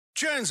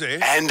Jonesy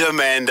and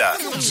Amanda.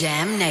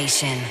 Jam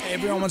Nation.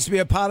 Everyone wants to be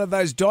a part of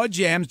those Dodge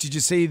Jams. Did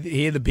you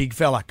hear the big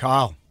fella,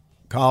 Kyle?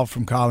 Kyle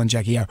from Kyle and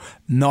Jackie O,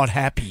 not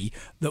happy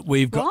that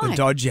we've got the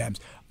Dodge Jams.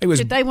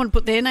 Did they want to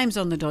put their names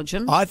on the Dodge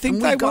Jams? I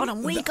think we got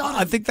them.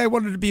 I think they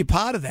wanted to be a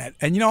part of that.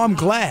 And, I'm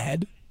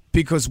glad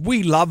because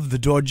we love the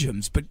Dodge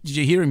Jams. But did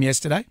you hear him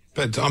yesterday?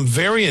 But I'm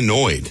very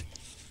annoyed.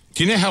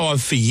 Do you know how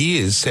I've for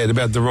years said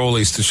about the Royal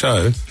Easter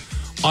Show,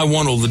 I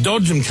want all the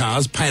Dodgem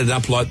cars painted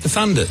up like the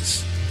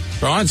Thunders,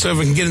 right? So if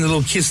we can get in the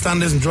little Kiss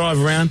Thunders and drive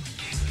around.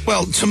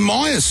 Well, to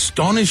my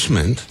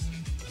astonishment,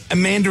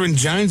 Amanda and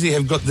Jonesy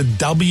have got the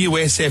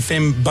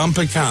WSFM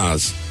bumper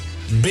cars.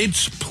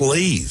 Bitch,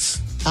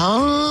 please.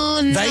 Oh,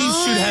 no. They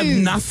should have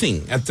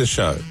nothing at the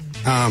show.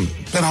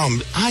 But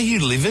are you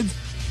livid?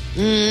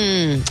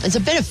 It's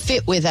a better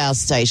fit with our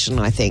station,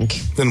 I think.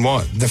 Then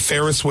what? The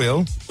Ferris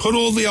wheel? Put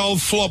all the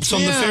old flops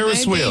on the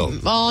Ferris wheel.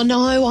 Oh,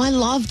 no, I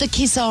love the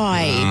Kiss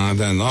Eye. I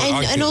don't know.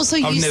 And also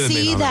you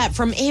see that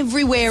from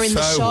everywhere in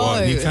the show. So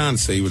what? You can't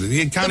see what it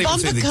is. You can't even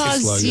see the Kiss logo.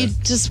 The bumper cars, you're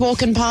just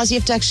walking past, you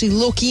have to actually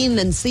look in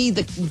and see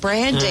the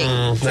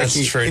branding.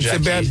 That's true, It's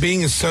about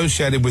being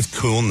associated with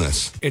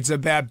coolness. It's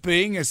about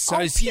being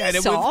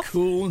associated with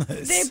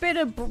coolness. They're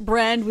better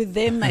brand with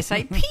them, they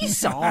say.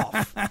 Piss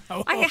off.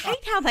 I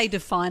hate how they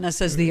define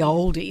us as the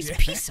oldies.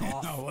 Piss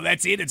off. Oh, well,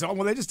 that's it. It's on.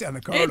 Well, they're just down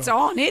the corridor. It's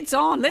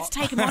on. Let's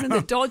take them on in the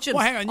Dodgems.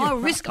 Well, hang on,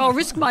 I'll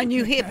risk my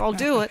new hip. I'll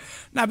do it.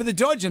 No, but the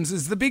Dodgems,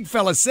 as the big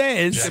fella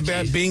says... It's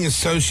about being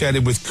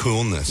associated with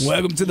coolness.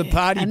 Welcome to the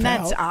party, and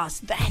pal.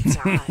 That's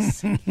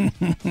us. Do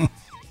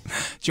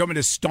you want me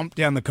to stomp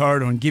down the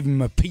corridor and give him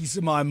a piece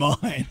of my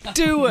mind?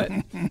 Do it.